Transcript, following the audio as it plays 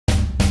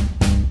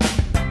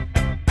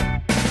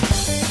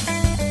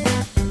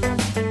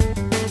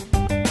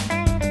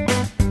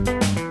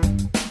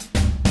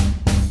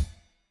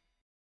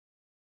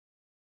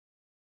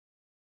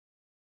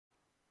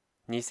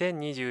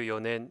2024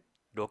年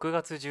6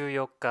月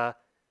14日、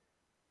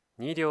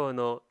2両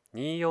の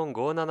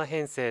2457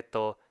編成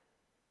と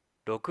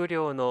6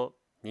両の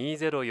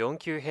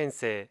2049編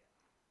成、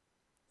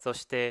そ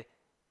して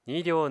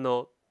2両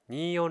の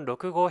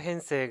2465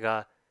編成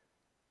が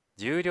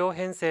10両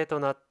編成と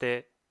なっ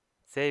て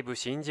西武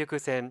新宿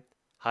線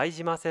拝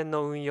島線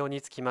の運用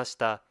につきまし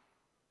た。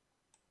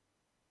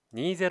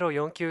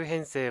2049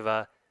編成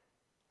は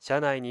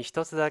車内に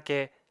一つだ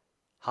け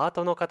ハー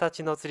トの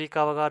形のつり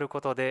革があるこ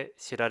とで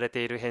知られ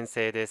ている編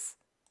成です。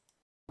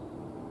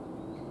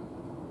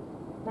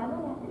ま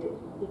もなく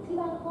1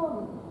番ホ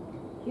ーム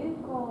急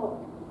行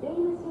西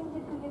武新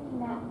宿行き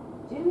が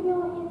10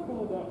両編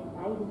成で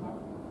参りま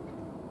す。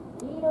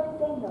黄色い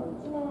線の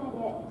内側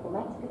でお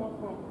待ちくだ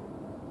さい。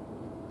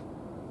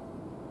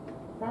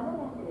ま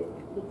もなく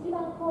1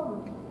番ホー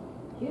ム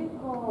急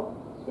行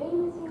西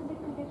武新宿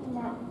行き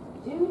が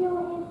10両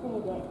編成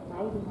で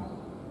参ります。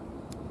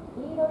黄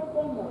色い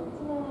線の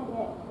内側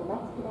でお待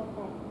ちくだ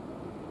さい。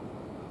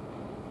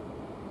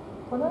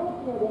この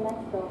駅を出ます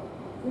と、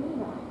次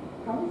は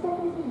上社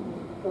富士に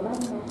止まり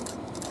ま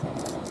す。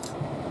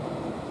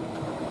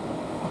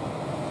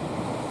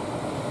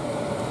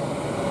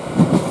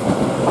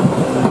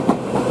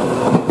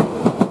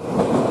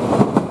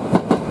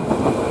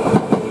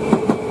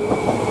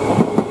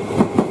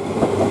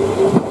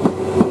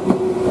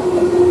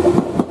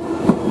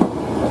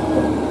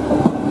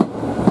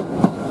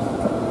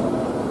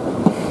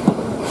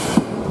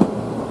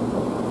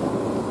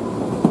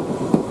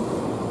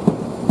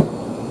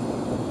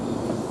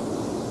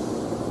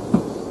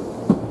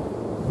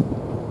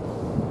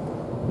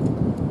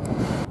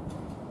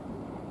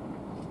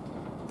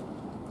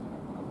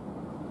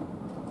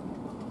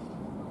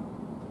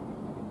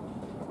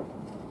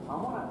ま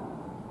もなく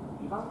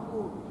2番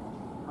ホーム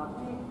各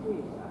駅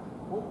停車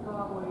本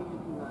川越行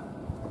きが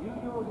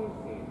10両編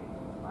成で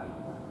参り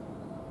ます。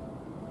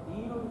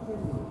黄色い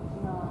線の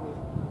内側で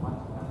お待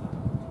ちくださ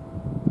い。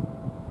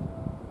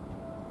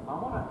ま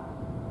もなく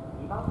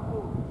2番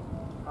ホーム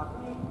各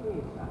駅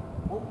停車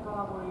本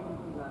川越行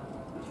きが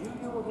10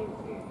両編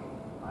成で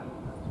参り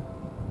ます。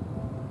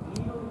黄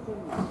色い線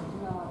の内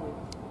側で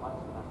お待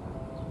ちください。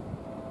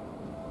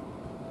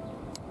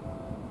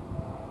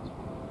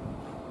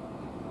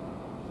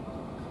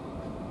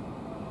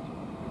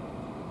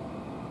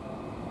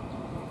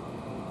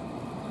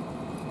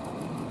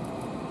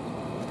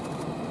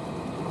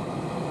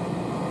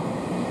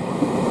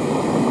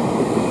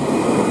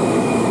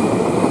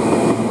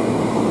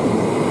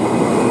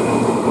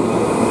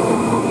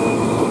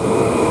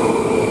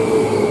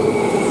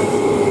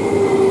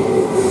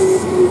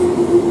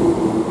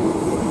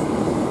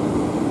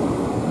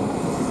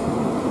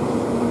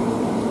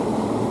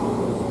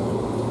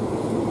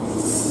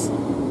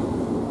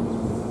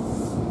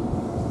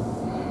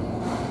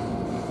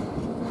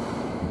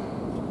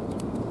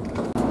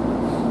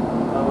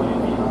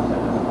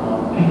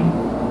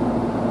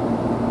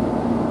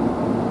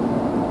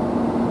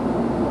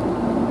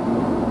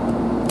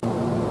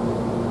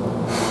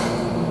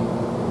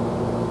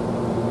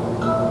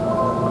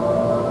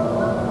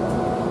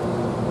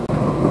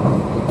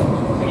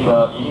次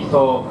は入り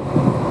そ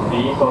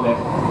うで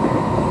す。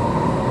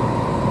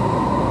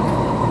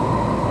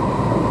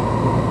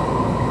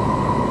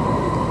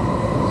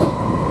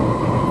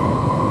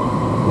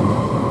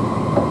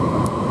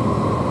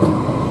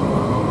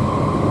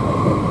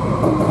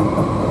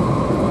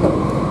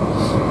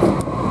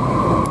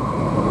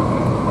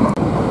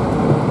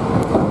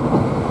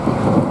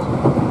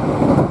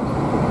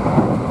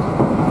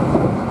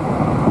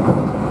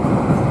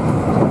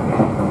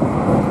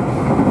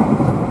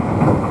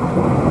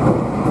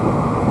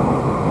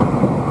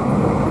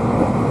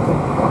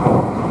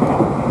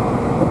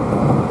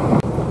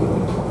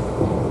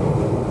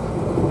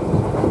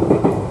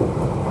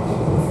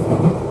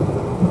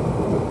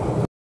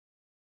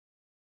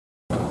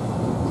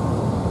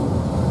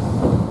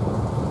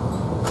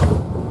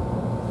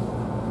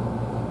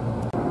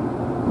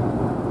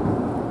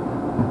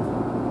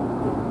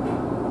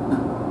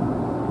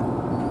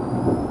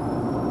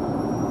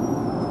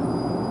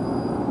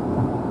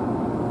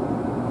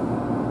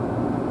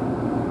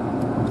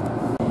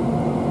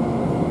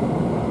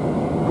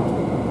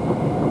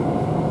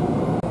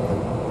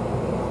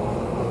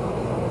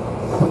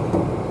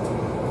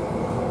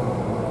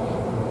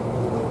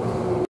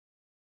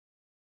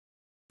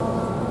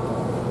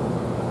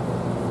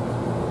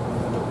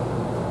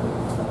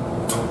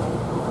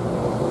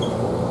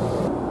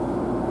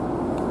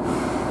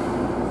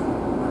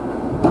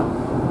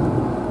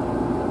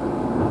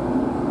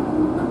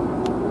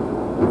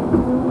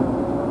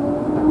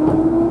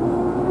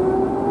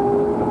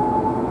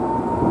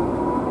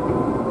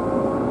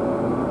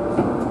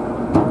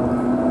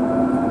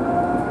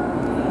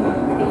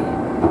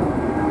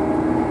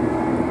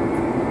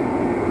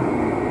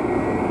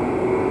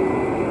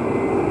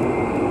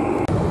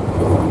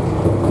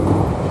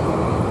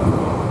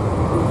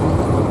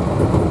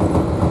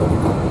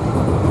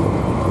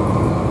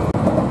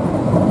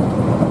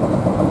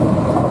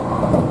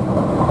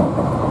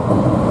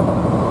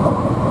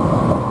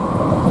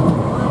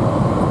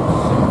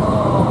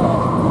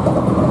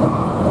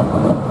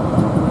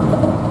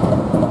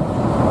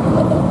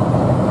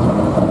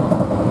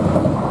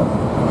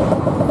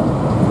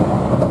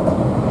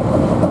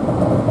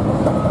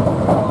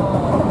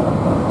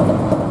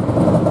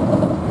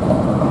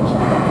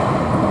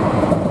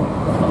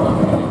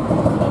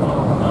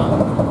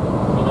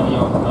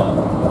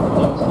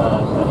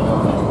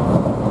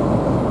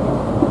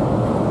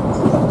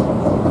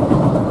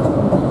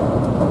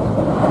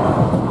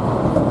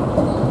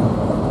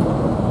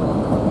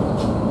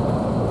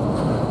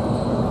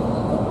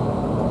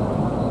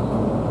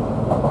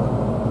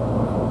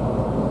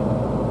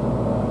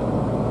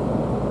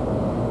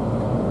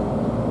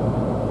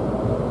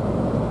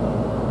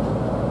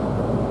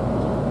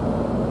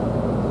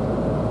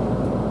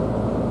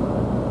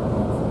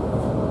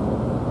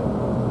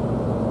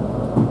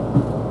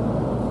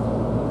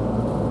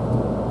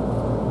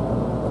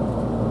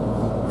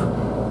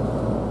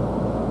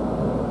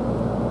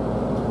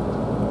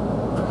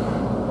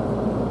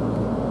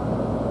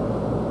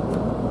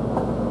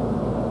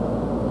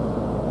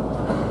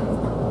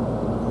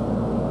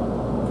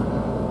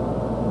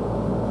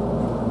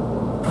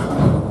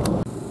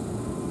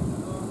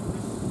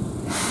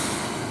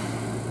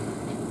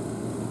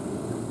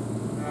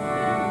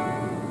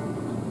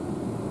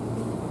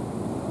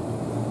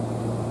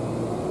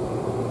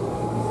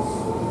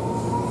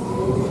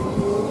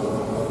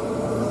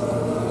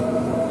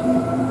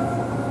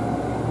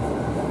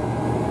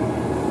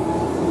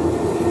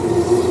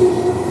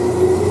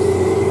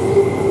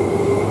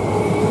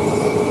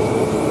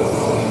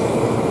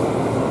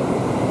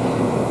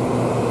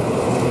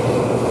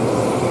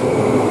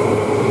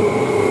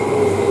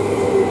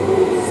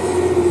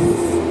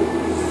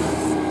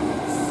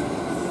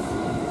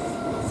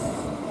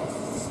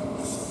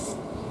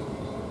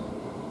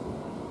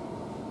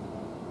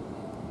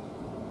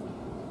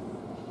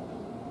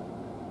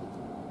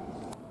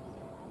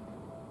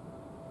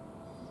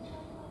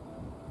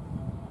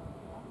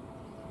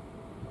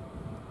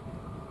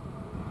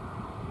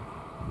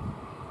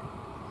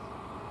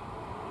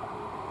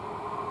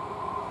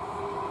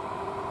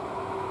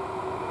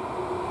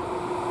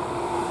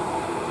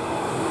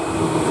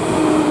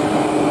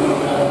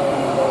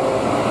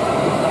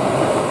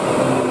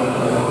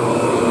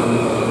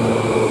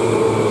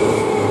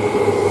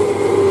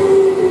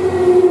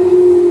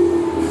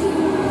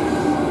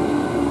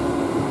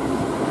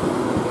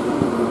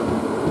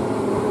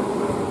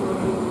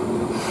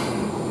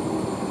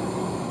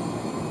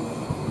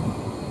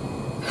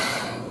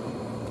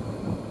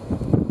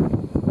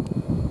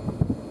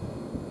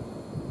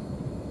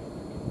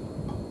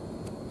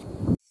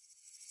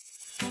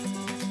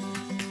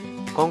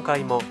今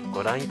回も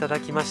ご覧いただ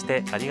きまし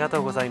てありがと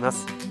うございま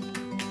す。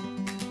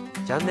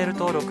チャンネル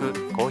登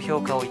録、高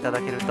評価をいた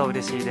だけると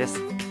嬉しいです。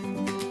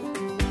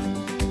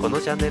この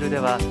チャンネルで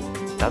は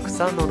たく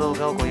さんの動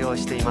画をご用意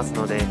しています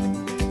ので、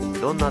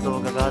どんな動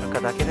画がある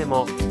かだけで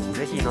も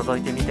ぜひ覗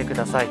いてみてく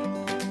ださい。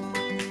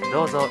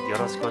どうぞよ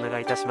ろしくお願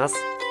いいたします。